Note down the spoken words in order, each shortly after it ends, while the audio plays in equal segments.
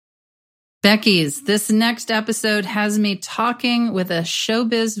Becky's, this next episode has me talking with a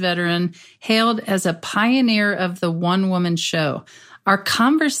showbiz veteran hailed as a pioneer of the one-woman show. Our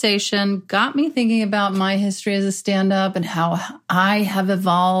conversation got me thinking about my history as a stand-up and how I have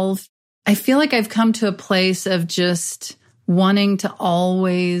evolved. I feel like I've come to a place of just wanting to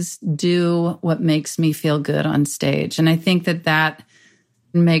always do what makes me feel good on stage. And I think that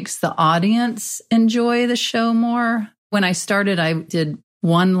makes the audience enjoy the show more. When I started, I did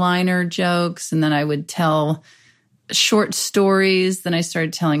one-liner jokes, and then I would tell short stories. Then I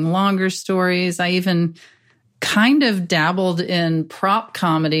started telling longer stories. I even kind of dabbled in prop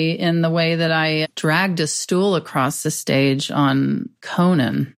comedy in the way that I dragged a stool across the stage on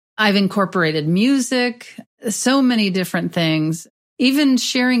Conan. I've incorporated music, so many different things, even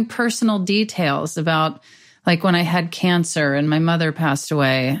sharing personal details about like when I had cancer and my mother passed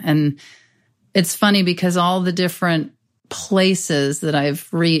away. And it's funny because all the different places that I've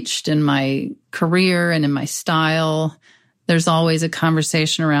reached in my career and in my style, there's always a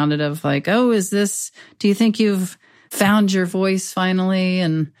conversation around it of like, oh, do you think you've found your voice finally?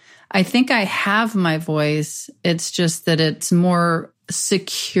 And I think I have my voice. It's just that it's more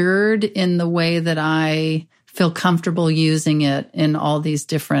secured in the way that I feel comfortable using it in all these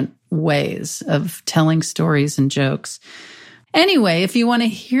different ways of telling stories and jokes. Anyway, if you want to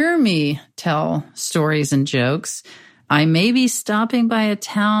hear me tell stories and jokes, I may be stopping by a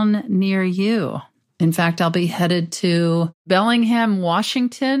town near you. In fact, I'll be headed to Bellingham,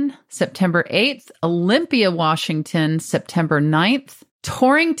 Washington, September 8th, Olympia, Washington, September 9th,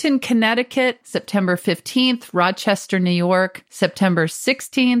 Torrington, Connecticut, September 15th, Rochester, New York, September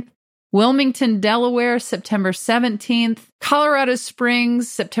 16th, Wilmington, Delaware, September 17th, Colorado Springs,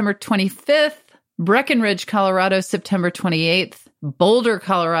 September 25th, Breckenridge, Colorado, September 28th, Boulder,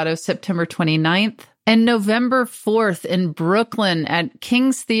 Colorado, September 29th, and November 4th in Brooklyn at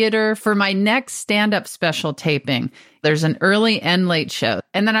King's Theater for my next stand-up special taping. There's an early and late show.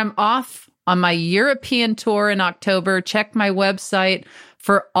 And then I'm off on my European tour in October. Check my website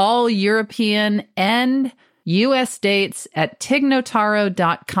for all European and U.S. dates at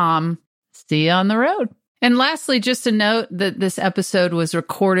tignotaro.com. See you on the road. And lastly, just a note that this episode was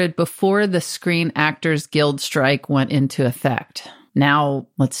recorded before the Screen Actors Guild strike went into effect. Now,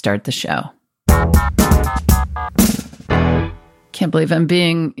 let's start the show. Can't believe I'm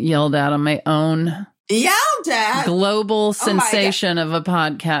being yelled at on my own. Yelled at? Global sensation of a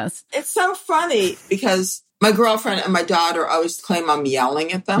podcast. It's so funny because my girlfriend and my daughter always claim I'm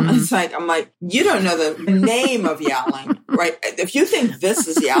yelling at them. Mm-hmm. I'm like, you don't know the name of yelling, right? If you think this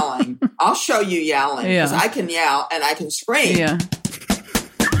is yelling, I'll show you yelling because I can yell and I can scream. Yeah.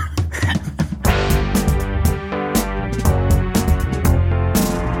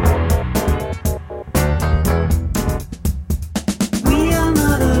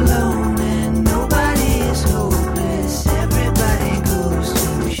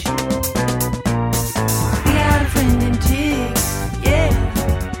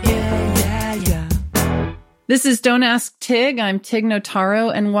 This is Don't Ask Tig. I'm Tig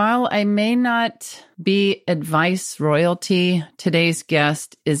Notaro, and while I may not be advice royalty, today's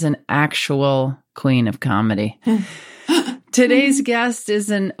guest is an actual queen of comedy. Today's guest is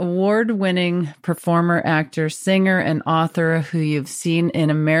an award-winning performer, actor, singer, and author who you've seen in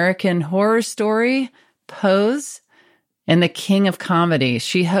American Horror Story, Pose, and The King of Comedy.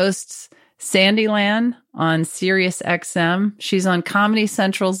 She hosts Sandyland on Sirius XM. She's on Comedy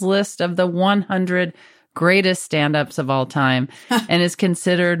Central's list of the 100 greatest stand-ups of all time and is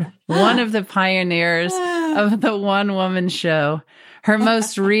considered one of the pioneers of the one-woman show. Her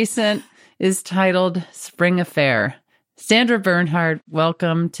most recent is titled Spring Affair. Sandra Bernhard,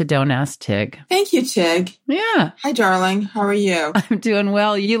 welcome to Don't Ask Tig. Thank you, Tig. Yeah. Hi, darling. How are you? I'm doing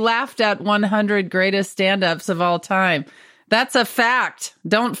well. You laughed at 100 greatest stand-ups of all time. That's a fact.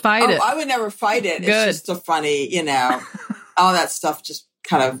 Don't fight it. I would never fight it. Good. It's just so funny, all that stuff just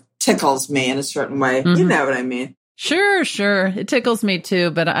kind of tickles me in a certain way. Mm-hmm. You know what I mean? Sure. It tickles me too,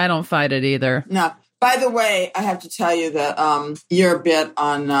 but I don't fight it either. No. By the way, I have to tell you that your bit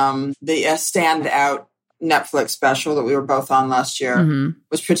on the Standout Netflix special that we were both on last year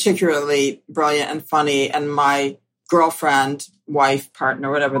was particularly brilliant and funny. And my girlfriend, wife,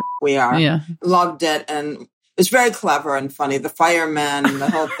 partner, whatever we are, loved it. And it's very clever and funny. The firemen and the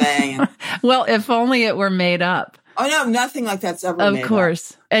whole thing. Well, if only it were made up. Oh, no, nothing like that's ever made up. Of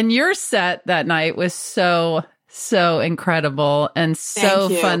course. And your set that night was so incredible and so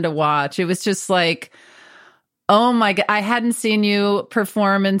fun to watch. It was just like, oh my God, I hadn't seen you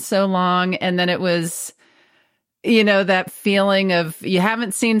perform in so long. And then it was that feeling of you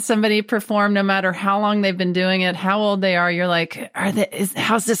haven't seen somebody perform no matter how long they've been doing it, how old they are. You're like,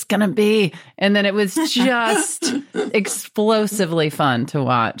 how's this going to be? And then it was just explosively fun to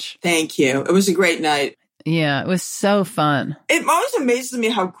watch. Thank you. It was a great night. Yeah, it was so fun. It always amazes me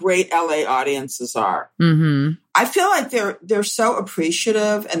how great LA audiences are. Mm-hmm. I feel like they're so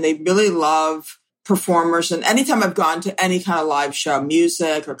appreciative and they really love performers. And anytime I've gone to any kind of live show,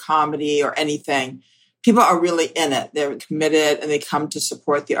 music or comedy or anything, people are really in it. They're committed and they come to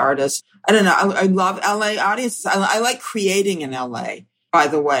support the artists. I don't know. I love LA audiences. I like creating in LA, by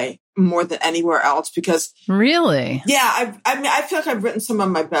the way, more than anywhere else because... Really? Yeah. I feel like I've written some of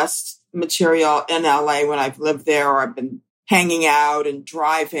my best material in LA when I've lived there or I've been hanging out and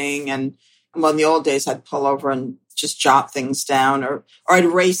driving. And well, in the old days, I'd pull over and just jot things down or I'd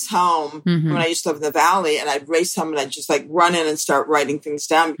race home when I used to live in the Valley and I'd race home and I'd just like run in and start writing things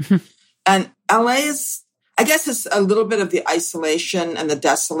down. And LA is, I guess it's a little bit of the isolation and the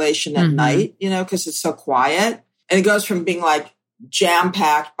desolation at night, because it's so quiet. And it goes from being like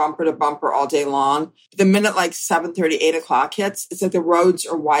jam-packed bumper to bumper all day long. The minute like 7:30, 8 o'clock hits, it's like the roads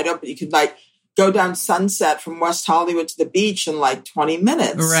are wide open. You could like go down Sunset from West Hollywood to the beach in like 20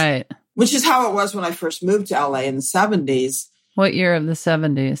 minutes. Right. Which is how it was when I first moved to LA in the 70s. What year of the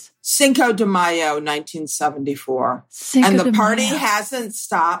 70s? Cinco de Mayo, 1974. And the party hasn't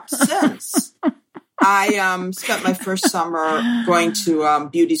stopped since. I spent my first summer going to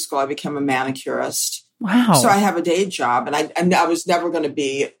beauty school. I became a manicurist. Wow. So I have a day job, and I was never going to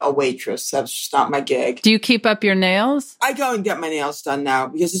be a waitress. That's just not my gig. Do you keep up your nails? I go and get my nails done now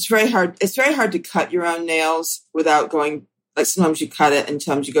because it's very hard. It's very hard to cut your own nails without going, like sometimes you cut it and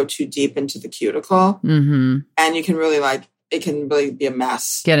sometimes you go too deep into the cuticle. Mm-hmm. And you can really it can really be a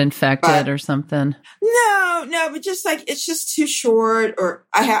mess. Get infected or something. No, but just like, it's just too short or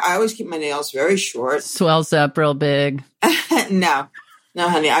I always keep my nails very short. Swells up real big. No,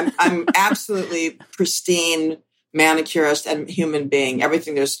 honey, I'm absolutely pristine manicurist and human being.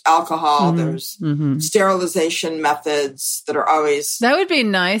 Everything, there's alcohol, there's sterilization methods that are always... That would be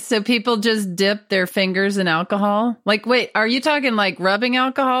nice. So people just dip their fingers in alcohol? Like, wait, are you talking like rubbing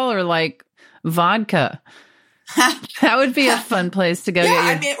alcohol or like vodka? That would be a fun place to go.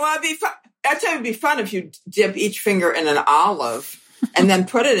 Yeah, it'd be fun. I'd say it'd be fun if you dip each finger in an olive and then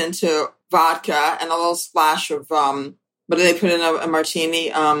put it into vodka and a little splash of... what do they put in a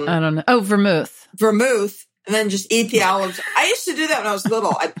martini? I don't know. Oh, vermouth. Vermouth. And then just eat the olives. I used to do that when I was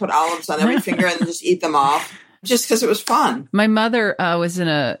little. I'd put olives on every finger and then just eat them off just because it was fun. My mother was in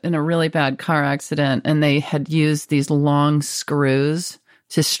a really bad car accident and they had used these long screws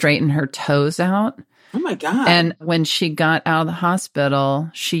to straighten her toes out. Oh, my God. And when she got out of the hospital,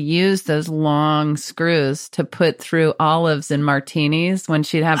 she used those long screws to put through olives in martinis when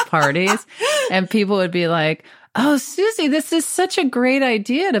she'd have parties. And people would be like, "Oh, Susie, this is such a great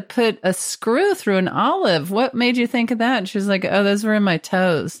idea to put a screw through an olive. What made you think of that?" And she was like, "Oh, those were in my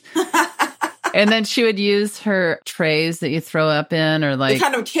toes." And then she would use her trays that you throw up in or like... The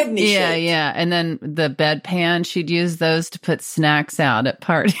kind of kidney shape. Yeah. And then the bedpan, she'd use those to put snacks out at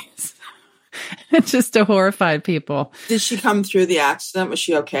parties. Just to horrify people. Did she come through the accident? Was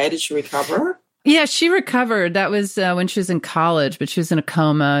she okay? Did she recover? Yeah, she recovered. That was when she was in college, but she was in a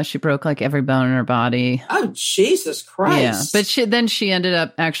coma. She broke like every bone in her body. Oh, Jesus Christ. Yeah, but she ended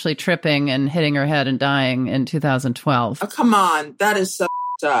up actually tripping and hitting her head and dying in 2012. Oh, come on. That is so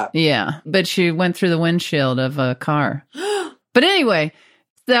up. Yeah, but she went through the windshield of a car. But anyway,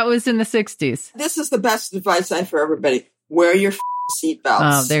 that was in the 60s. This is the best advice I have for everybody. Wear your seatbelts.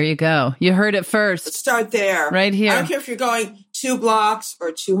 Oh, there you go. You heard it first. Let's start there. Right here. I don't care if you're going 2 blocks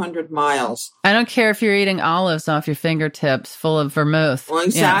or 200 miles. I don't care if you're eating olives off your fingertips full of vermouth. Well,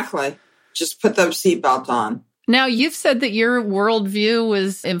 exactly. Yeah. Just put the seatbelt on. Now, you've said that your worldview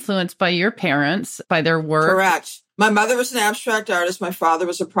was influenced by your parents, by their work. Correct. My mother was an abstract artist. My father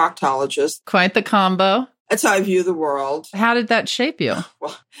was a proctologist. Quite the combo. That's how I view the world. How did that shape you?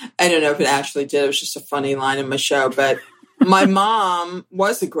 Well, I don't know if it actually did. It was just a funny line in my show, but... My mom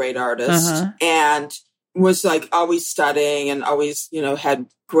was a great artist and was like always studying and always, had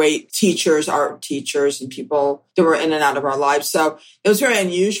great teachers, art teachers and people that were in and out of our lives. So it was very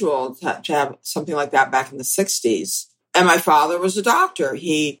unusual to have something like that back in the 60s. And my father was a doctor.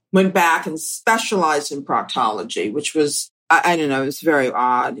 He went back and specialized in proctology, which was, I don't know, it was very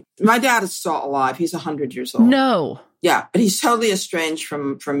odd. My dad is still alive. He's 100 years old. No. Yeah, but he's totally estranged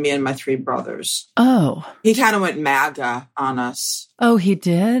from me and my 3 brothers. Oh. He kind of went MAGA on us. Oh, he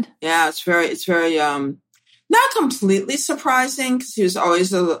did? Yeah, it's very not completely surprising because he was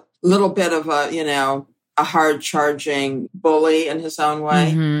always a little bit of a, a hard-charging bully in his own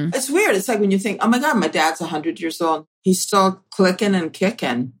way. Mm-hmm. It's weird. It's like when you think, oh my God, my dad's 100 years old. He's still clicking and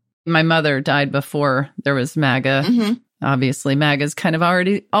kicking. My mother died before there was MAGA. Mm-hmm. Obviously, MAGA's kind of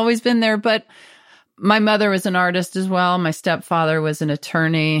always been there, but my mother was an artist as well. My stepfather was an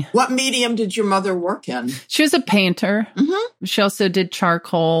attorney. What medium did your mother work in? She was a painter. Mm-hmm. She also did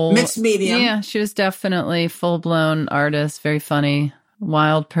charcoal. Mixed medium. Yeah, she was definitely full-blown artist, very funny,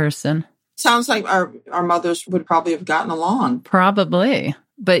 wild person. Sounds like our mothers would probably have gotten along. Probably.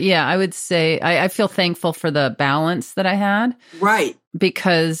 But yeah, I would say I feel thankful for the balance that I had. Right.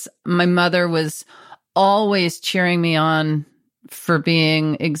 Because my mother was always cheering me on for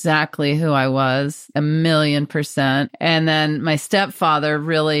being exactly who I was, 1,000,000%. And then my stepfather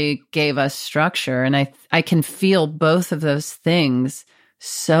really gave us structure. And I can feel both of those things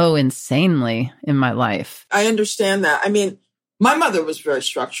so insanely in my life. I understand that. I mean, my mother was very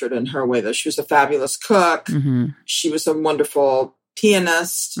structured in her way, though. She was a fabulous cook. Mm-hmm. She was a wonderful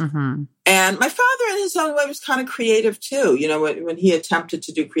pianist. Mm-hmm. And my father, in his own way, was kind of creative, too. You know, when he attempted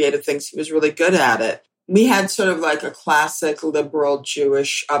to do creative things, he was really good at it. We had sort of like a classic liberal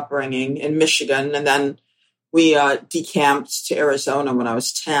Jewish upbringing in Michigan. And then we decamped to Arizona when I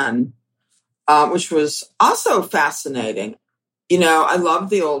was 10, which was also fascinating. You know, I love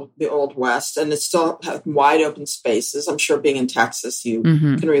the old West, and it still has wide open spaces. I'm sure being in Texas, you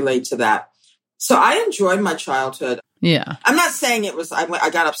mm-hmm. can relate to that. So I enjoyed my childhood. Yeah. I'm not saying it was, I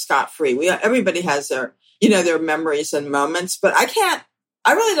got up scot-free. Everybody has their memories and moments, but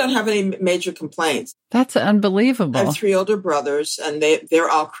I really don't have any major complaints. That's unbelievable. I have 3 older brothers, and they're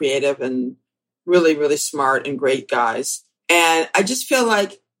all creative and really, really smart and great guys. And I just feel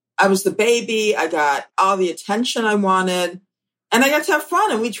like I was the baby. I got all the attention I wanted, and I got to have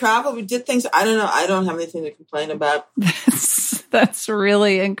fun. And we traveled. We did things. I don't know. I don't have anything to complain about. That's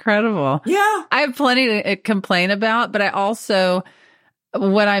really incredible. Yeah. I have plenty to complain about, but I also,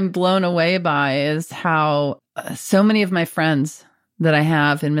 what I'm blown away by is how so many of my friends that I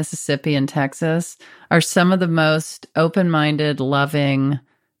have in Mississippi and Texas are some of the most open-minded, loving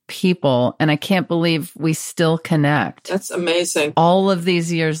people. And I can't believe we still connect. That's amazing. All of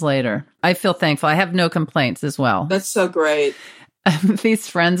these years later. I feel thankful. I have no complaints as well. That's so great. These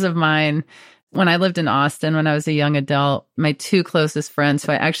friends of mine, when I lived in Austin, when I was a young adult, my 2 closest friends,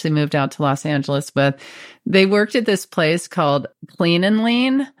 who I actually moved out to Los Angeles with, they worked at this place called Clean and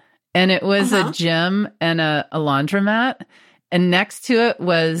Lean. And it was a gym and a laundromat. And next to it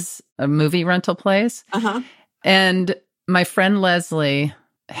was a movie rental place. And my friend Leslie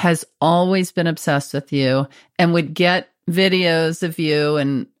has always been obsessed with you and would get videos of you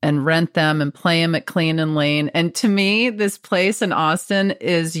and rent them and play them at Clean and Lean. And to me, this place in Austin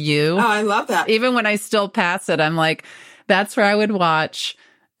is you. Oh, I love that. Even when I still pass it, I'm like, that's where I would watch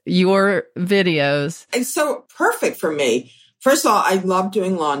your videos. It's so perfect for me. First of all, I love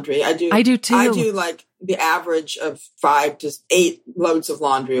doing laundry. I do too. I do like the average of 5 to 8 loads of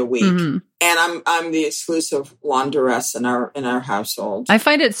laundry a week. Mm-hmm. And I'm the exclusive laundress in our household. I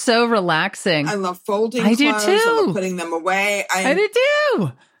find it so relaxing. I love folding clothes. I do too. I love putting them away. I do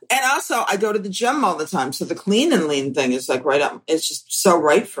too. And also, I go to the gym all the time. So the Clean and Lean thing is like right up. It's just so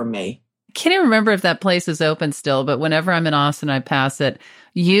right for me. I can't even remember if that place is open still, but whenever I'm in Austin, I pass it.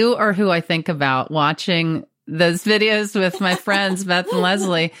 You are who I think about watching those videos with my friends, Beth and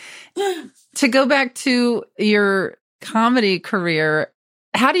Leslie. To go back to your comedy career,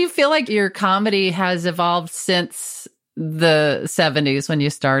 how do you feel like your comedy has evolved since the 70s when you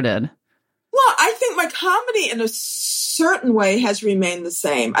started? Well, I think my comedy in a certain way has remained the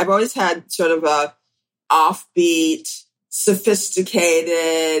same. I've always had sort of a offbeat,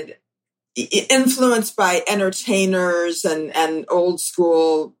 sophisticated, influenced by entertainers and old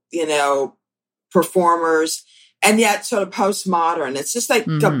school, performers, and yet sort of postmodern. It's just like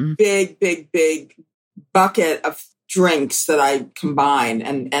a big, big, big bucket of drinks that I combine.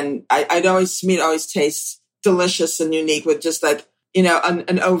 And I'd always, to me, it always tastes delicious and unique with just like,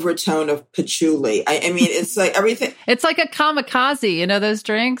 an overtone of patchouli. I mean, it's like everything. It's like a kamikaze, those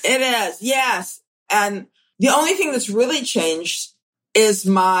drinks? It is, yes. And the only thing that's really changed is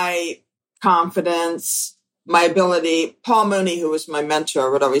my confidence, my ability. Paul Mooney, who was my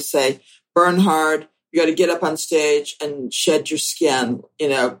mentor, would always say, Bernhard, you got to get up on stage and shed your skin,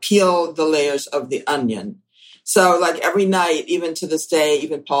 peel the layers of the onion. So like every night, even to this day,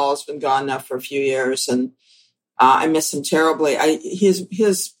 even Paul's been gone now for a few years, and I miss him terribly.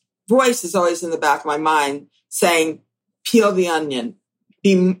 His voice is always in the back of my mind saying, peel the onion,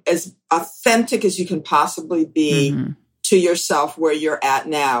 be as authentic as you can possibly be to yourself where you're at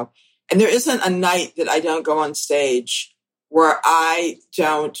now. And there isn't a night that I don't go on stage where I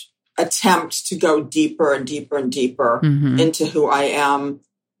don't attempt to go deeper and deeper and deeper into who I am,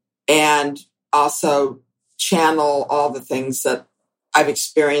 and also channel all the things that I've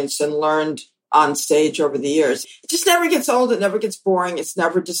experienced and learned on stage over the years. It just never gets old. It never gets boring. It's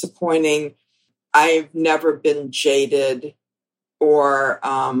never disappointing. I've never been jaded or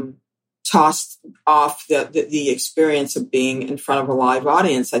tossed off the experience of being in front of a live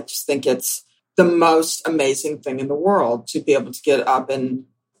audience. I just think it's the most amazing thing in the world to be able to get up and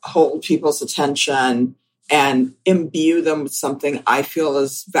hold people's attention and imbue them with something I feel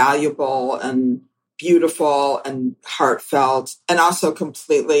is valuable and beautiful and heartfelt, and also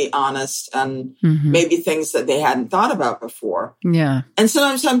completely honest, and maybe things that they hadn't thought about before. Yeah. And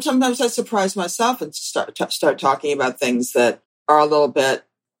sometimes I surprise myself and start talking about things that are a little bit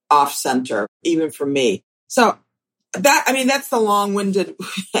off center, even for me. So that's the long-winded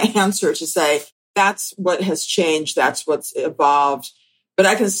answer to say that's what has changed. That's what's evolved. But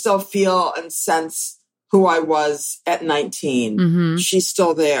I can still feel and sense who I was at 19. She's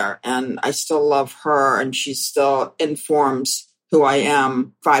still there, and I still love her, and she still informs who I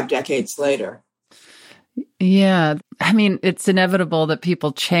am 5 decades later. Yeah. I mean, it's inevitable that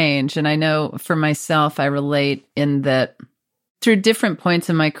people change. And I know for myself, I relate in that through different points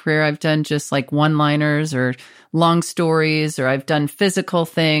in my career, I've done just like one-liners or long stories, or I've done physical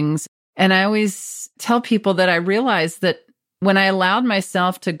things. And I always tell people that I realized that when I allowed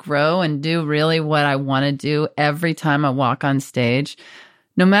myself to grow and do really what I want to do every time I walk on stage,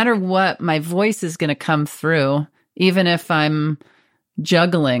 no matter what, my voice is going to come through, even if I'm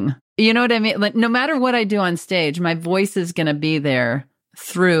juggling. You know what I mean? Like, no matter what I do on stage, my voice is going to be there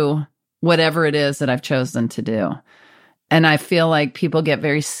through whatever it is that I've chosen to do. And I feel like people get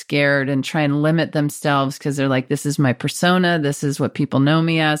very scared and try and limit themselves because they're like, this is my persona. This is what people know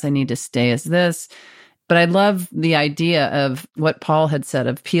me as. I need to stay as this. But I love the idea of what Paul had said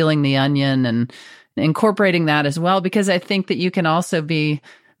of peeling the onion and incorporating that as well, because I think that you can also be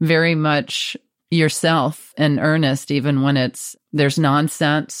very much yourself and earnest, even when there's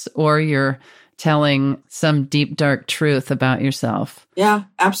nonsense or you're telling some deep, dark truth about yourself. Yeah,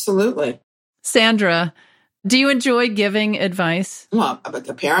 absolutely. Sandra, do you enjoy giving advice? Well,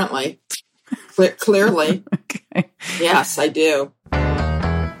 apparently, clearly. Okay. Yes, I do.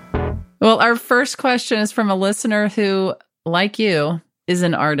 Well, our first question is from a listener who, like you, is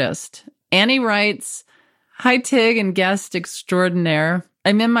an artist. Annie writes, "Hi, Tig and guest extraordinaire.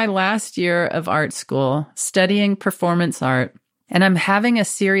 I'm in my last year of art school, studying performance art, and I'm having a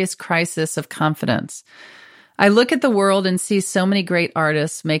serious crisis of confidence. I look at the world and see so many great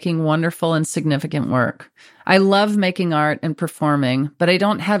artists making wonderful and significant work. I love making art and performing, but I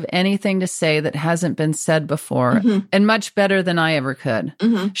don't have anything to say that hasn't been said before, and much better than I ever could.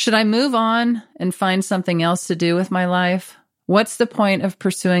 Should I move on and find something else to do with my life? What's the point of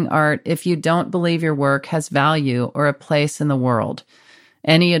pursuing art if you don't believe your work has value or a place in the world?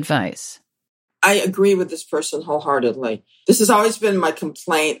 Any advice?" I agree with this person wholeheartedly. This has always been my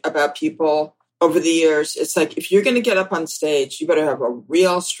complaint about people over the years. It's like, if you're going to get up on stage, you better have a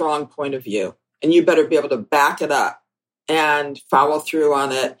real strong point of view, and you better be able to back it up and follow through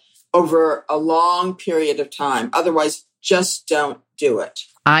on it over a long period of time. Otherwise, just don't do it.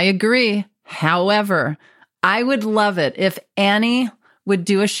 I agree. However, I would love it if Annie would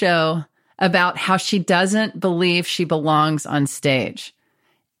do a show about how she doesn't believe she belongs on stage,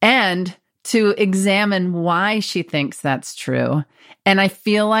 and to examine why she thinks that's true. And I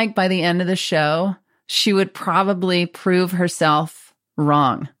feel like by the end of the show, she would probably prove herself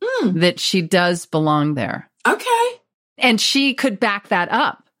wrong, that she does belong there. Okay. And she could back that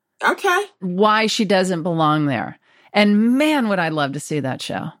up. Okay. Why she doesn't belong there. And man, would I love to see that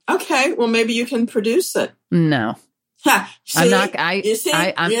show. Okay. Well, maybe you can produce it. No. See, I'm not.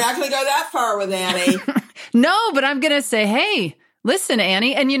 You're not going to go that far with Annie. No, but I'm going to say, hey, listen,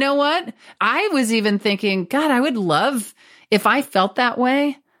 Annie. And you know what? I was even thinking, God, I would love if I felt that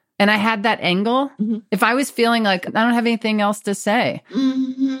way and I had that angle. If I was feeling like I don't have anything else to say,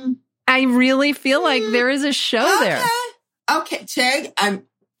 I really feel like there is a show there. Okay, Tig,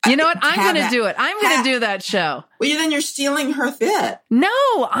 you know what? I'm going to do it. I'm going to do that show. Well, then you're stealing her bit. No,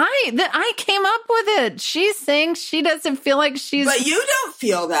 I came up with it. She's saying she doesn't feel like she's... But you don't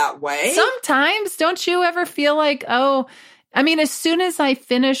feel that way. Sometimes. Don't you ever feel like, I mean, as soon as I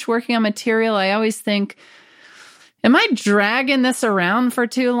finish working on material, I always think, am I dragging this around for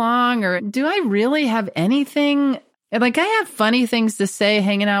too long? Or do I really have anything? Like, I have funny things to say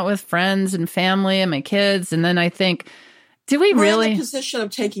hanging out with friends and family and my kids. And then I think, We're in the position of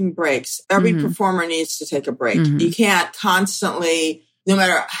taking breaks. Every performer needs to take a break. You can't constantly, no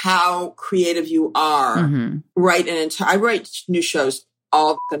matter how creative you are, write an entire... I write new shows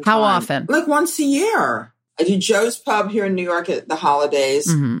all the time. How often? Like once a year. I do Joe's Pub here in New York at the holidays.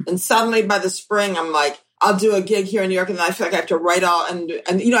 And suddenly by the spring, I'm like, I'll do a gig here in New York, and then I feel like I have to write all, and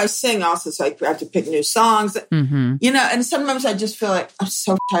I sing also, so I have to pick new songs, and sometimes I just feel like I'm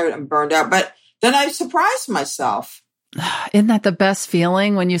so tired and burned out, but then I surprise myself. Isn't that the best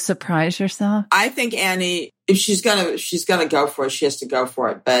feeling when you surprise yourself? I think Annie, if she's gonna go for it, she has to go for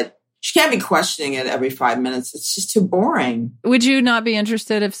it, but she can't be questioning it every 5 minutes. It's just too boring. Would you not be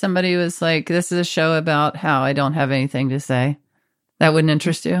interested if somebody was like, this is a show about how I don't have anything to say? That wouldn't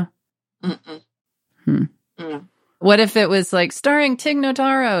interest you? What if it was like starring Tig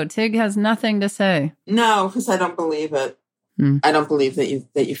Notaro? Tig has nothing to say. No, because I don't believe it. I don't believe that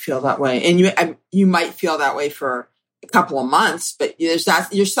you feel that way, and you might feel that way for a couple of months, but you're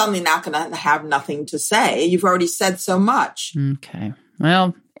suddenly not going to have nothing to say. You've already said so much. Okay.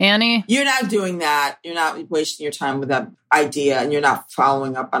 Well, Annie, you're not doing that. You're not wasting your time with that idea, and you're not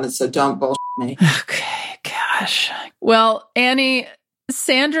following up on it. So don't bullshit me. Okay. Gosh. Well, Annie,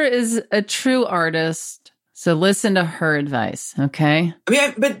 Sandra is a true artist, so listen to her advice, okay? I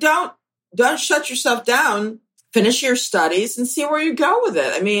mean, but don't shut yourself down. Finish your studies and see where you go with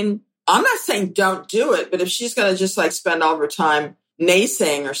it. I mean, I'm not saying don't do it, but if she's going to just like spend all of her time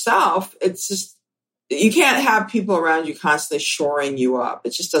naysaying herself, it's just, you can't have people around you constantly shoring you up.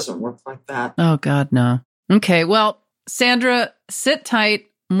 It just doesn't work like that. Oh, God, no. Okay, well, Sandra, sit tight.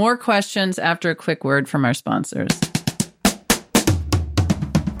 More questions after a quick word from our sponsors.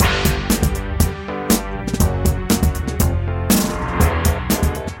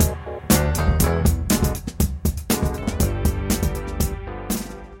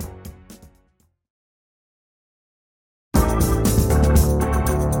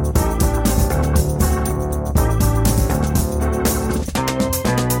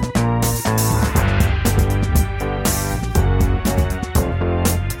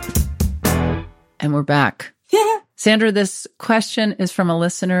 And we're back. Yeah. Sandra, this question is from a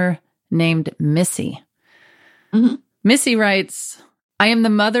listener named Missy. Missy writes, I am the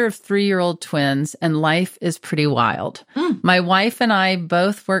mother of 3-year-old twins, and life is pretty wild. My wife and I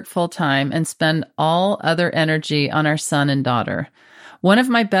both work full-time and spend all other energy on our son and daughter. One of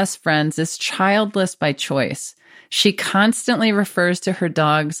my best friends is childless by choice. She constantly refers to her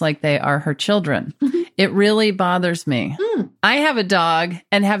dogs like they are her children. It really bothers me. I have a dog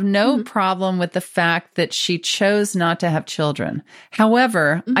and have no problem with the fact that she chose not to have children.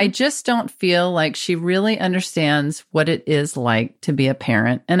 However, I just don't feel like she really understands what it is like to be a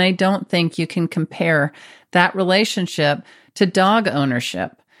parent, and I don't think you can compare that relationship to dog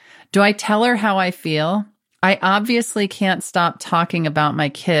ownership. Do I tell her how I feel? I obviously can't stop talking about my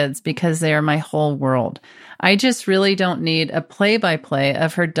kids because they are my whole world. I just really don't need a play-by-play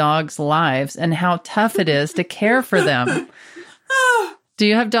of her dogs' lives and how tough it is to care for them. Do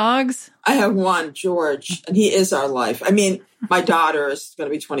you have dogs? I have one, George, and he is our life. I mean, my daughter is going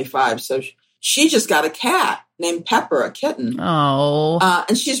to be 25, so she just got a cat named Pepper, a kitten. Oh.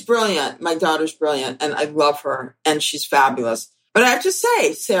 And she's brilliant. My daughter's brilliant, and I love her, and she's fabulous. But I have to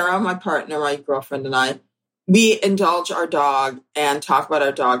say, Sarah, my partner, my girlfriend, and I, we indulge our dog and talk about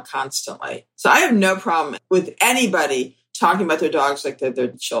our dog constantly. So I have no problem with anybody talking about their dogs like they're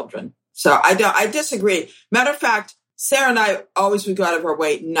their children. So I disagree. Matter of fact, Sarah and I always would go out of our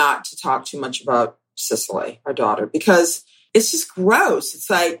way not to talk too much about Cicely, our daughter, because it's just gross. It's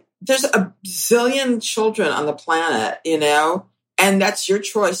like there's a zillion children on the planet, and that's your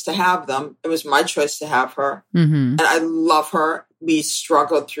choice to have them. It was my choice to have her. And I love her. We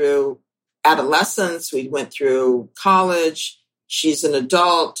struggled through adolescence. We went through college. She's an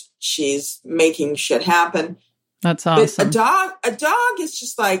adult. She's making shit happen. That's awesome. But a dog is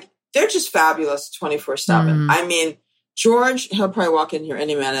just like, they're just fabulous 24/7. I mean, George, he'll probably walk in here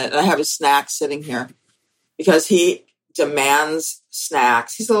any minute. And I have his snacks sitting here because he demands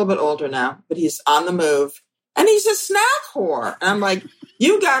snacks. He's a little bit older now, but he's on the move. And he's a snack whore. And I'm like,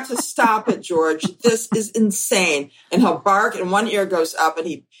 you got to stop it, George. This is insane. And he'll bark and one ear goes up and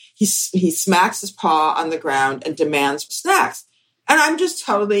he smacks his paw on the ground and demands snacks. And I'm just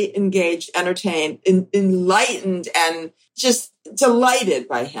totally engaged, entertained, enlightened, and just delighted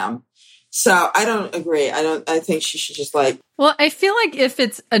by him. So I don't agree. I think she should just Well, I feel like if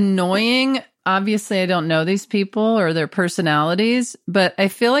it's annoying, obviously I don't know these people or their personalities, but I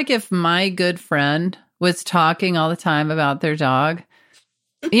feel like if my good friend was talking all the time about their dog,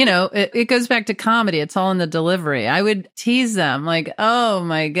 it goes back to comedy. It's all in the delivery. I would tease them like, oh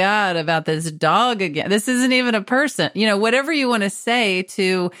my God, about this dog again. This isn't even a person. Whatever you want to say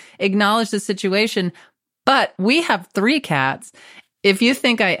to acknowledge the situation. But we have 3 cats. If you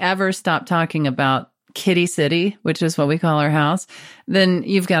think I ever stop talking about Kitty City, which is what we call our house, then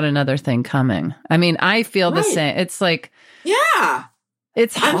you've got another thing coming. I mean, I feel the same. It's like, yeah,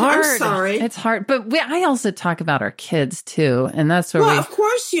 it's hard. I'm sorry. It's hard. But I also talk about our kids too. And that's where of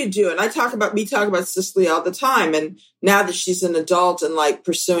course you do. And we talk about Cicely all the time. And now that she's an adult and like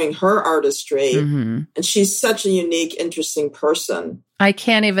pursuing her artistry, and she's such a unique, interesting person. I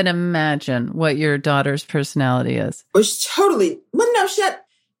can't even imagine what your daughter's personality is. Well, she's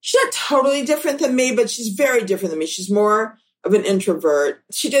not totally different than me, but she's very different than me. She's more of an introvert.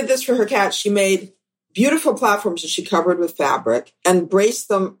 She did this for her cat. She made beautiful platforms that she covered with fabric and braced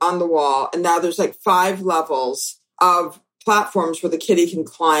them on the wall. And now there's like 5 levels of platforms where the kitty can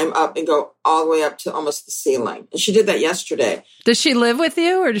climb up and go all the way up to almost the ceiling. And she did that yesterday. Does she live with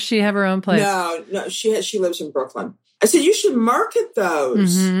you or does she have her own place? No, she lives in Brooklyn. I said, you should market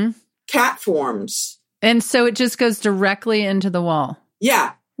those cat forms. And so it just goes directly into the wall.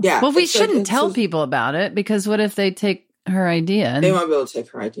 Yeah. Yeah. Well, we shouldn't tell people about it because what if they take her idea? They won't be able to take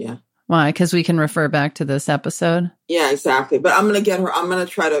her idea. Why? Because we can refer back to this episode? Yeah, exactly. But I'm going to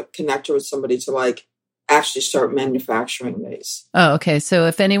try to connect her with somebody to like actually start manufacturing these. Oh, okay. So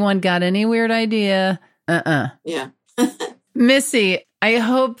if anyone got any weird idea, Yeah. Missy, I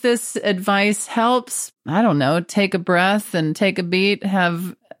hope this advice helps. I don't know, take a breath and take a beat,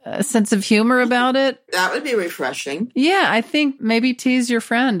 have a sense of humor about it. That would be refreshing. Yeah, I think maybe tease your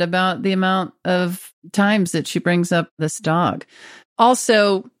friend about the amount of times that she brings up this dog.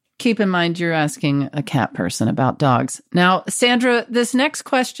 Also, keep in mind you're asking a cat person about dogs. Now, Sandra, this next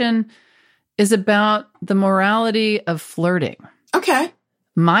question is about the morality of flirting. Okay.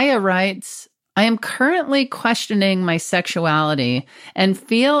 Maya writes, I am currently questioning my sexuality and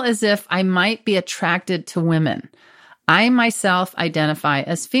feel as if I might be attracted to women. I myself identify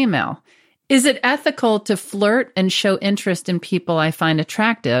as female. Is it ethical to flirt and show interest in people I find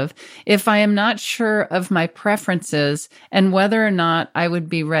attractive if I am not sure of my preferences and whether or not I would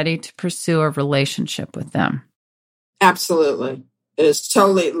be ready to pursue a relationship with them? Absolutely. It is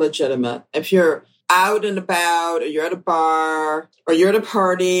totally legitimate. If you're out and about, or you're at a bar, or you're at a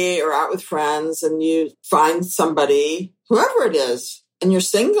party, or out with friends, and you find somebody, whoever it is, and you're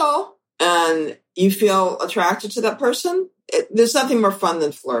single, and you feel attracted to that person, there's nothing more fun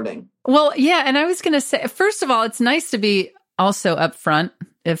than flirting. Well, yeah. And I was going to say, first of all, it's nice to be also upfront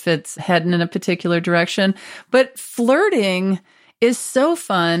if it's heading in a particular direction. But flirting is so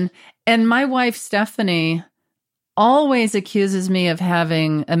fun. And my wife, Stephanie, always accuses me of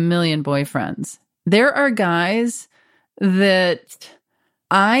having a million boyfriends. There are guys that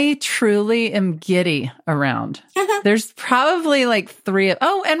I truly am giddy around. There's probably like 3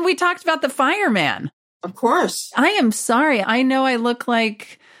 oh, and we talked about the fireman. Of course. I am sorry. I know I look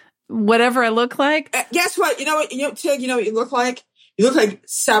like whatever I look like. Guess what? Tig, you know what you look like? You look like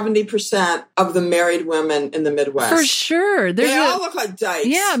 70% of the married women in the Midwest. For sure. They all look like dykes.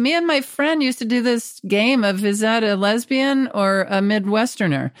 Yeah, me and my friend used to do this game of, is that a lesbian or a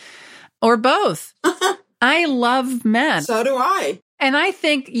Midwesterner? Or both. I love men. So do I. And I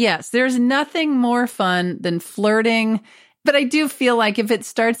think, yes, there's nothing more fun than flirting. But I do feel like if it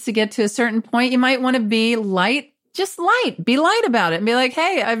starts to get to a certain point, you might want to be light, just light, be light about it and be like,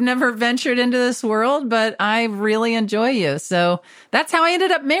 hey, I've never ventured into this world, but I really enjoy you. So that's how I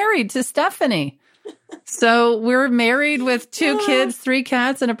ended up married to Stephanie. So we're married with 2 kids, 3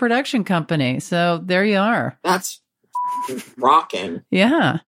 cats, and a production company. So there you are. That's rocking.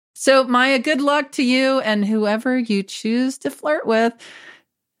 Yeah. So Maya, good luck to you and whoever you choose to flirt with.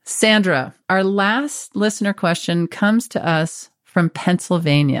 Sandra, our last listener question comes to us from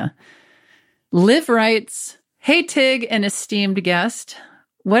Pennsylvania. Liv writes, hey, Tig, an esteemed guest.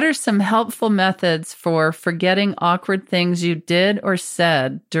 What are some helpful methods for forgetting awkward things you did or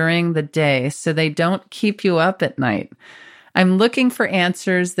said during the day so they don't keep you up at night? I'm looking for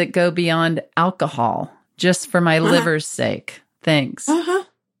answers that go beyond alcohol, just for my liver's sake. Thanks.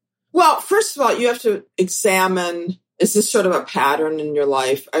 Well, first of all, you have to examine, is this sort of a pattern in your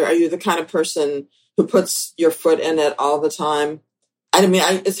life? Are you the kind of person who puts your foot in it all the time? I mean,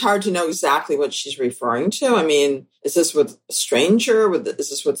 it's hard to know exactly what she's referring to. I mean, is this with a stranger? Is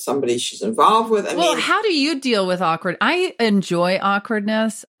this with somebody she's involved with? How do you deal with awkward? I enjoy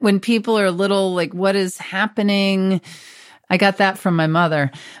awkwardness when people are a little like, what is happening? I got that from my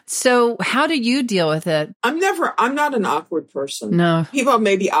mother. So how do you deal with it? I'm not an awkward person. No. People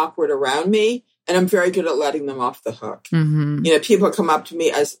may be awkward around me, and I'm very good at letting them off the hook. Mm-hmm. People come up to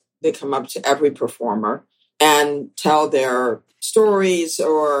me as they come up to every performer and tell their stories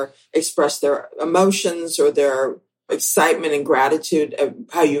or express their emotions or their excitement and gratitude of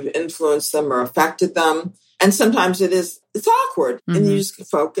how you've influenced them or affected them. And sometimes it's awkward. Mm-hmm. And you just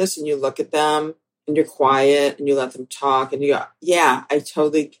focus and you look at them and you're quiet and you let them talk and you go, yeah, I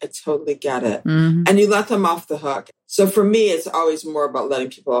totally get it. Mm-hmm. And you let them off the hook. So for me, it's always more about letting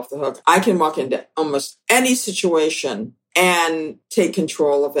people off the hook. I can walk into almost any situation and take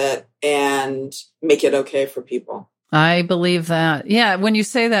control of it and make it okay for people. I believe that. Yeah. When you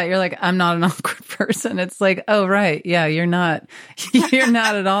say that, you're like, I'm not an awkward person. It's like, oh, right. Yeah, you're not. You're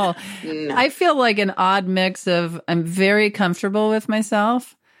not at all. No. I feel like an odd mix of I'm very comfortable with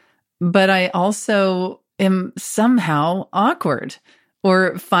myself, but I also am somehow awkward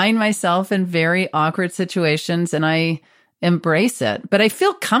or find myself in very awkward situations and I embrace it. But I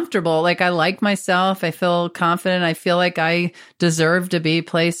feel comfortable. Like I like myself. I feel confident. I feel like I deserve to be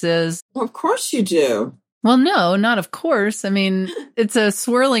places. Well, of course you do. Well, no, not of course. I mean, it's a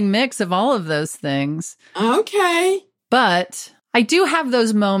swirling mix of all of those things. Okay. But I do have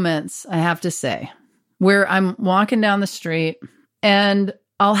those moments, I have to say, where I'm walking down the street and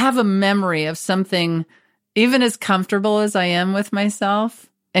I'll have a memory of something, even as comfortable as I am with myself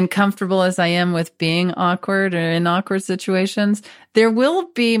and comfortable as I am with being awkward or in awkward situations. There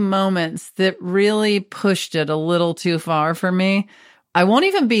will be moments that really pushed it a little too far for me. I won't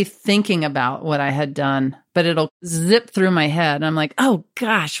even be thinking about what I had done, but it'll zip through my head. And I'm like, oh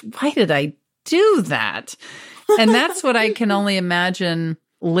gosh, why did I do that? And that's what I can only imagine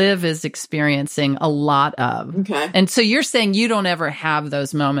Liv is experiencing a lot of. Okay. And so you're saying you don't ever have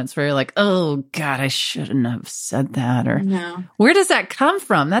those moments where you're like, oh God, I shouldn't have said that. Or no. Where does that come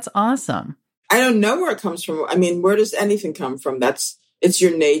from? That's awesome. I don't know where it comes from. I mean, where does anything come from? It's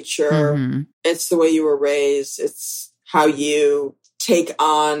your nature. Mm-hmm. It's the way you were raised. It's how you take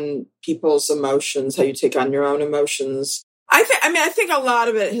on people's emotions, how you take on your own emotions. I think a lot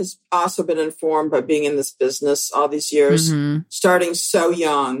of it has also been informed by being in this business all these years, mm-hmm. starting so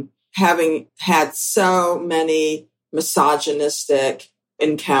young, having had so many misogynistic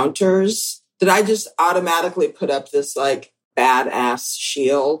encounters that I just automatically put up this like badass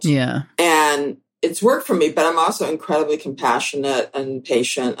shield. Yeah. And it's worked for me, but I'm also incredibly compassionate and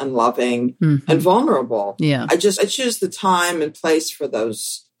patient and loving mm-hmm. and vulnerable. Yeah. I choose the time and place for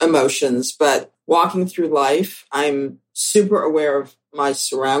those emotions, but walking through life, I'm super aware of my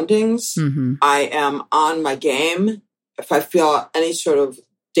surroundings. Mm-hmm. I am on my game. If I feel any sort of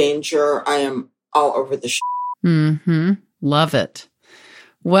danger, I am all over the Mm-hmm. Love it.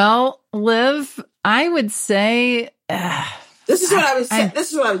 Well, Liv, I would say... This is what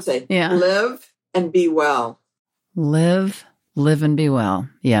I would say. Yeah. Live and be well. Live and be well.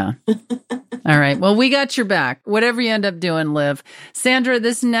 Yeah. All right. Well, we got your back. Whatever you end up doing, Liv. Sandra,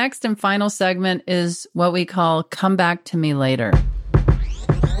 this next and final segment is what we call Come Back to Me Later.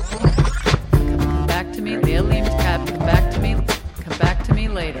 Come back to me. Come back to me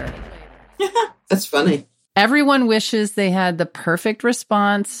later. That's funny. Everyone wishes they had the perfect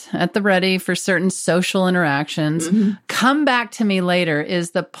response at the ready for certain social interactions. Mm-hmm. Come Back to Me Later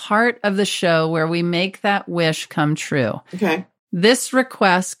is the part of the show where we make that wish come true. Okay. This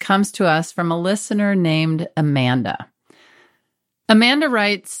request comes to us from a listener named Amanda. Amanda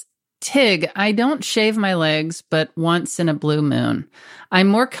writes, Tig, I don't shave my legs, but once in a blue moon. I'm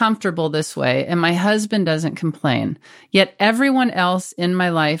more comfortable this way, and my husband doesn't complain. Yet everyone else in my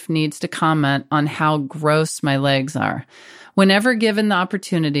life needs to comment on how gross my legs are. Whenever given the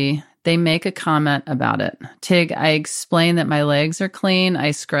opportunity, they make a comment about it. Tig, I explain that my legs are clean.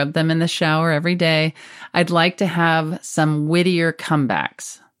 I scrub them in the shower every day. I'd like to have some wittier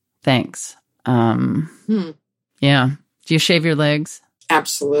comebacks. Thanks. Yeah. Do you shave your legs?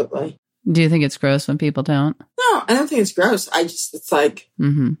 Absolutely. Do you think it's gross when people don't? No, I don't think it's gross. It's like,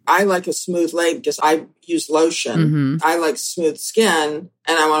 mm-hmm. I like a smooth leg because I use lotion. Mm-hmm. I like smooth skin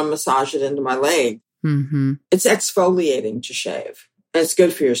and I want to massage it into my leg. Mm-hmm. It's exfoliating to shave and it's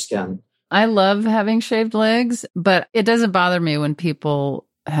good for your skin. I love having shaved legs, but it doesn't bother me when people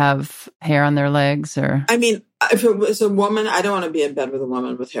have hair on their legs or... I mean, if it was a woman, I don't want to be in bed with a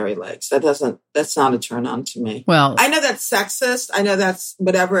woman with hairy legs. That's not a turn on to me. Well, I know that's sexist. I know that's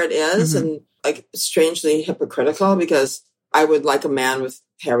whatever it is mm-hmm. and like strangely hypocritical because I would like a man with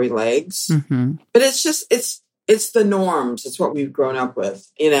hairy legs. Mm-hmm. But it's just, it's the norms. It's what we've grown up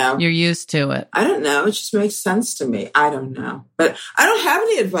with, you know? You're used to it. I don't know. It just makes sense to me. I don't know. But I don't have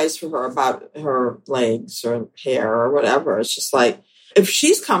any advice for her about her legs or hair or whatever. It's just like, if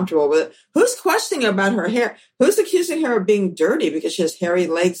she's comfortable with it, who's questioning about her hair? Who's accusing her of being dirty because she has hairy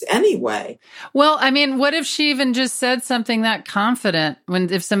legs anyway? Well, I mean, what if she even just said something that confident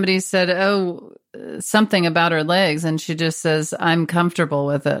if somebody said, something about her legs and she just says, I'm comfortable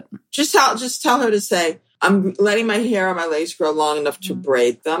with it. Just tell her to say, I'm letting my hair on my legs grow long enough to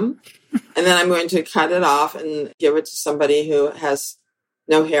braid them. And then I'm going to cut it off and give it to somebody who has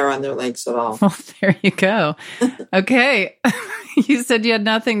no hair on their legs at all. Well, there you go. Okay. You said you had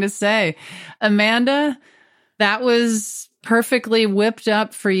nothing to say. Amanda, that was perfectly whipped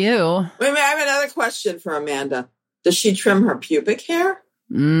up for you. Wait a minute, I have another question for Amanda. Does she trim her pubic hair?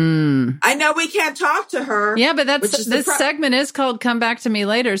 I know we can't talk to her. Yeah, but this segment is called Come Back to Me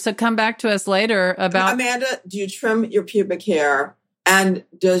Later. So come back to us later about... Amanda, do you trim your pubic hair? And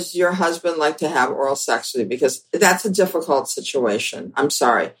does your husband like to have oral sex with you? Because that's a difficult situation. I'm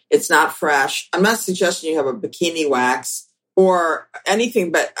sorry. It's not fresh. I'm not suggesting you have a bikini wax or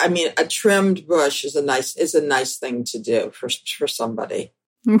anything, but I mean, a trimmed bush is a nice thing to do for somebody.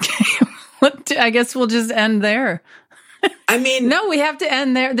 Okay. I guess we'll just end there. I mean, no, we have to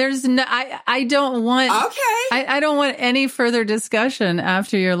end there. There's no, I don't want, I don't want any further discussion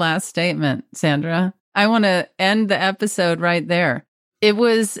after your last statement, Sandra. I want to end the episode right there. It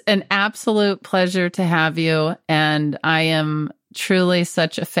was an absolute pleasure to have you. And I am truly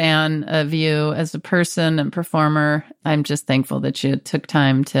such a fan of you as a person and performer. I'm just thankful that you took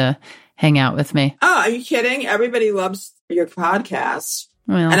time to hang out with me. Oh, are you kidding? Everybody loves your podcast.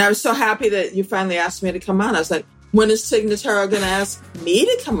 Well, and I was so happy that you finally asked me to come on. I was like, when is Tig Notaro going to ask me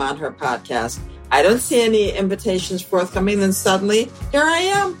to come on her podcast? I don't see any invitations forthcoming. Then suddenly, here I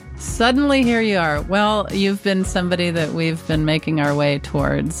am. Suddenly, here you are. Well, you've been somebody that we've been making our way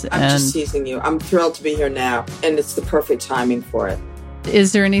towards. I'm just teasing you. I'm thrilled to be here now, and it's the perfect timing for it.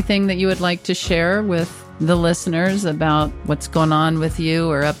 Is there anything that you would like to share with the listeners about what's going on with you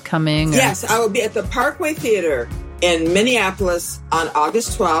or upcoming? Yes, I will be at the Parkway Theater in Minneapolis on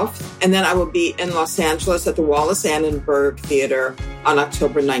August 12th, and then I will be in Los Angeles at the Wallace Annenberg Theater on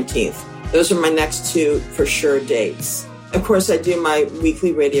October 19th. Those are my next two for sure dates. Of course, I do my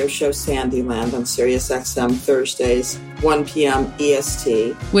weekly radio show, Sandyland, on SiriusXM Thursdays, 1 p.m.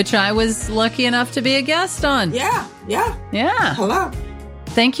 EST. Which I was lucky enough to be a guest on. Yeah. Hello.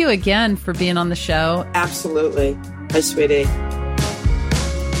 Thank you again for being on the show. Absolutely. Bye, sweetie.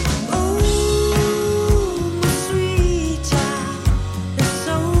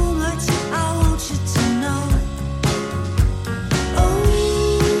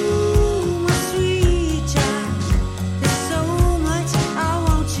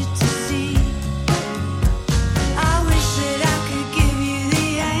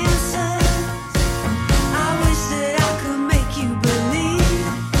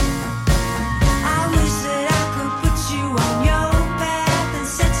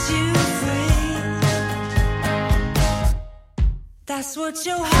 That's what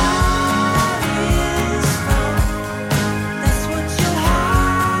your heart is for. That's what your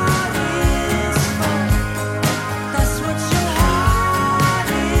heart is for. That's what your heart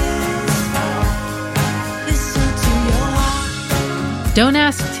is for. Listen to your heart. Don't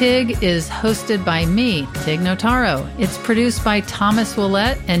Ask Tig is hosted by me, Tig Notaro. It's produced by Thomas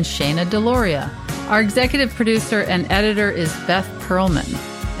Willett and Shayna Deloria. Our executive producer and editor is Beth Perlman.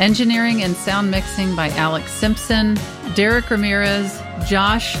 Engineering and sound mixing by Alex Simpson, Derek Ramirez,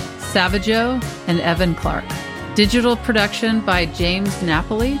 Josh Savageau, and Evan Clark. Digital production by James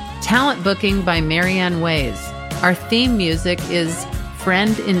Napoli. Talent booking by Marianne Ways. Our theme music is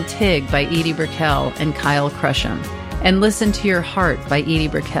Friend in Tig by Edie Brickell and Kyle Crusham. And Listen to Your Heart by Edie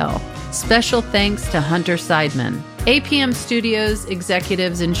Brickell. Special thanks to Hunter Seidman. APM Studios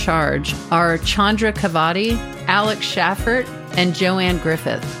executives in charge are Chandra Kavadi, Alex Schaffert, and Joanne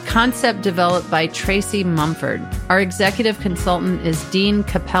Griffith. Concept developed by Tracy Mumford. Our executive consultant is Dean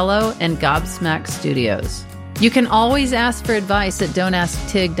Capello and Gobsmack Studios. You can always ask for advice at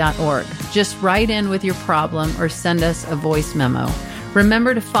don'tasktig.org. Just write in with your problem or send us a voice memo.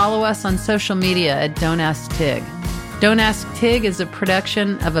 Remember to follow us on social media at Don't Ask Tig. Don't Ask Tig is a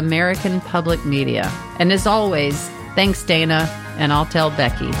production of American Public Media. And as always, thanks Dana, and I'll tell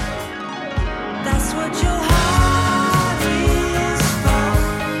Becky. That's what your heart is for.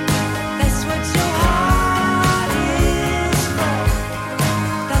 That's what your heart is for.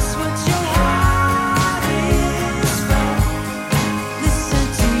 That's what your heart is for. Listen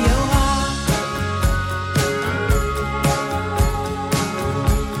to your heart.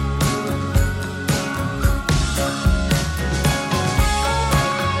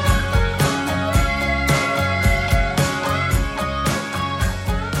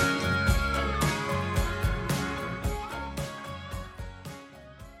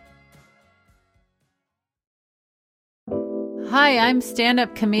 Hi, I'm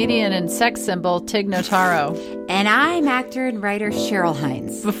stand-up comedian and sex symbol Tig Notaro. And I'm actor and writer Cheryl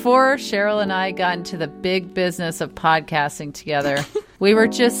Hines. Before Cheryl and I got into the big business of podcasting together, we were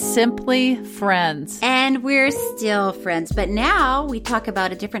just simply friends. And we're still friends. But now we talk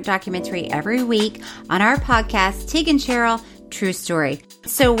about a different documentary every week on our podcast, Tig and Cheryl, True Story.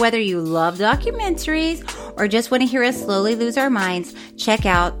 So whether you love documentaries or just want to hear us slowly lose our minds, check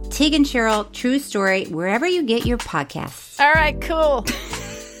out Tig and Cheryl True Story wherever you get your podcasts. All right, cool.